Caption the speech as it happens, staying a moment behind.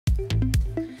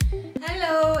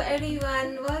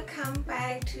everyone, welcome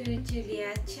back to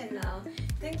Julia's channel.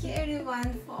 Thank you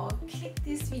everyone for click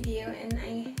this video, and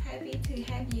I'm happy to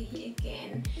have you here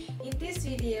again. In this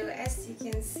video, as you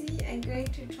can see, I'm going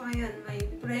to try on my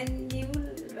brand new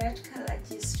red color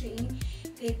G-string.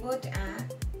 They both are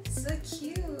so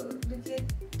cute. Look at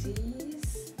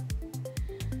this.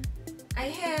 I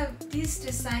have this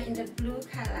design in the blue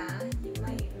color, you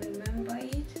might remember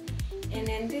it. And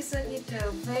then this one is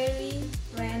a very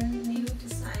brand new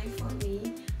design for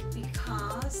me,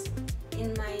 because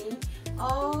in my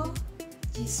all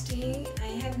G-string I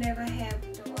have never had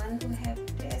the one who have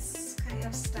this kind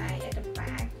of style at the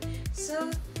back. So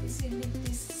this is with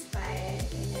this style,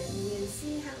 and then you can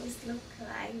see how it looks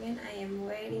like when I am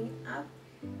wearing up.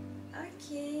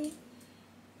 Okay,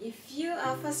 if you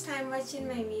are first time watching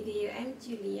my video, I'm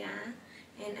Julia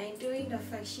and I'm doing the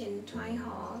fashion toy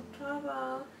haul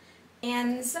travel.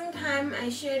 And sometimes I'm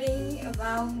sharing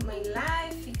about my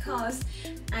life, because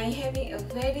I'm having a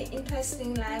very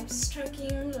interesting life,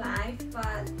 striking life,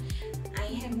 but I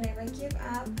have never give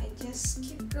up. I just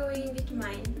keep going with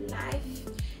my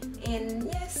life. And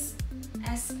yes,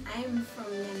 as I'm from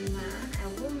Myanmar,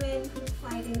 a woman who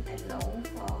fighting alone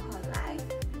for her life,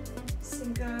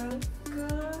 single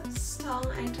girl, strong.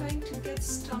 I'm trying to get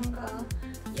stronger.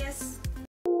 Yes.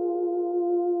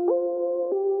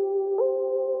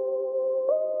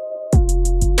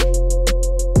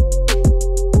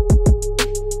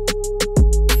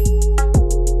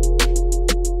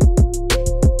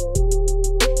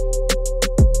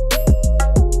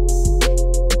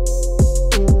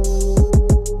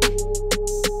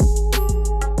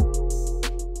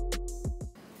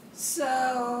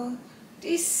 So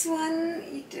this one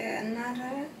is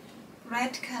another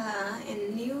red color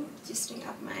and new G-string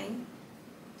of mine.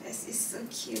 This is so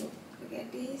cute. Look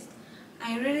at this.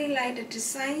 I really like the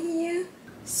design here.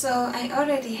 So I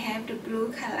already have the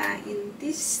blue color in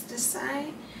this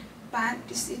design, but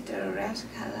this is the red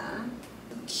color.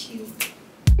 So cute.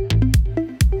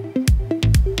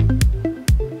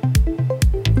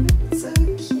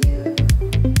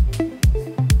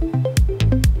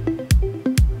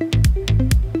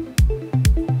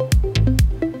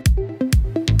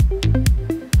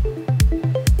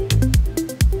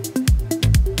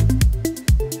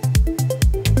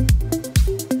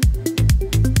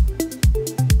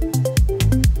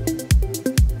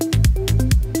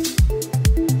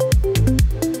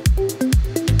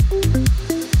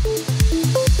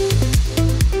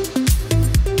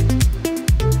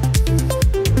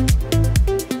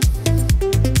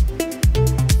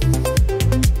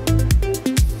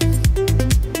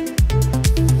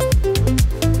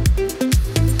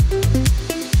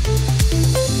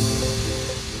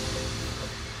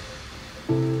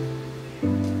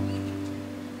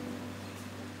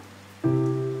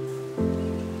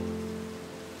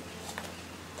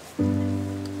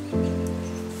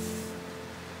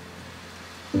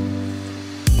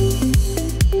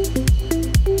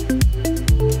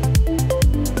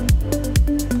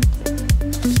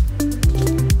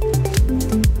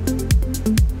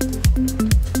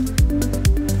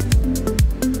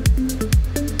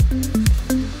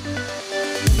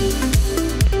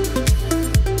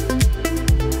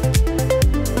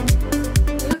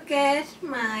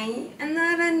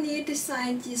 Another new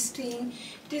design G-string.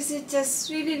 This is just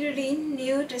really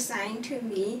new design to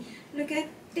me. Look at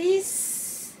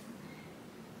this.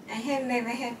 I have never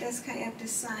had this kind of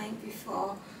design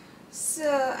before,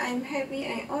 so I'm happy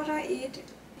I ordered it.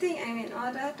 I think I will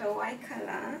order the white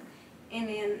color, and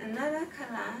then another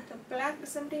color, the black,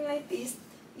 something like this,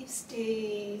 if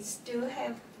they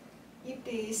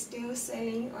still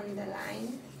selling on the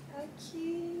line.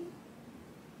 Okay.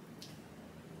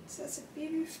 Such a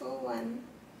beautiful one.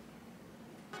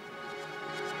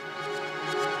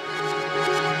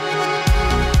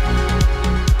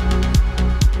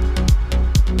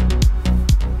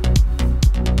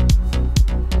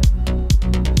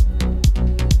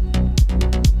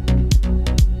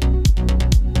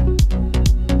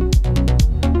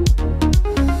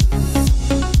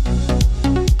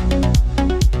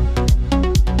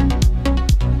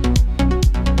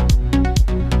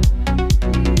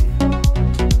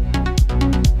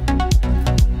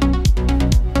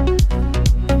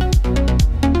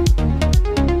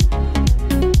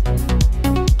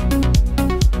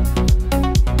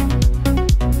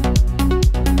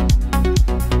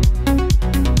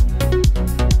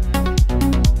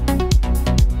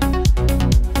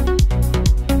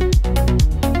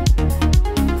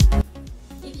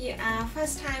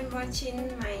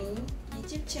 Watching my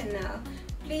YouTube channel,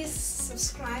 please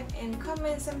subscribe and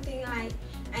comment something like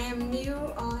I am new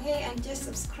or hey, I'm just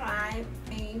subscribed.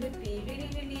 I would be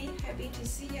really happy to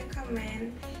see your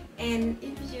comment. And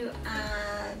if you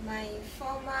are my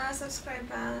former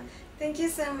subscriber, thank you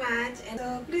so much. And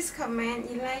so please comment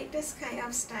you like this kind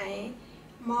of style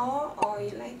more, or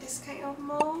you like this kind of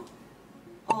more,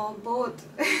 or both.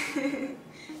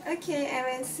 Okay,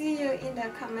 I will see you in the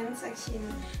comment section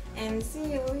and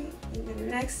see you in the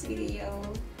next video.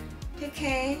 Take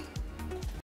care.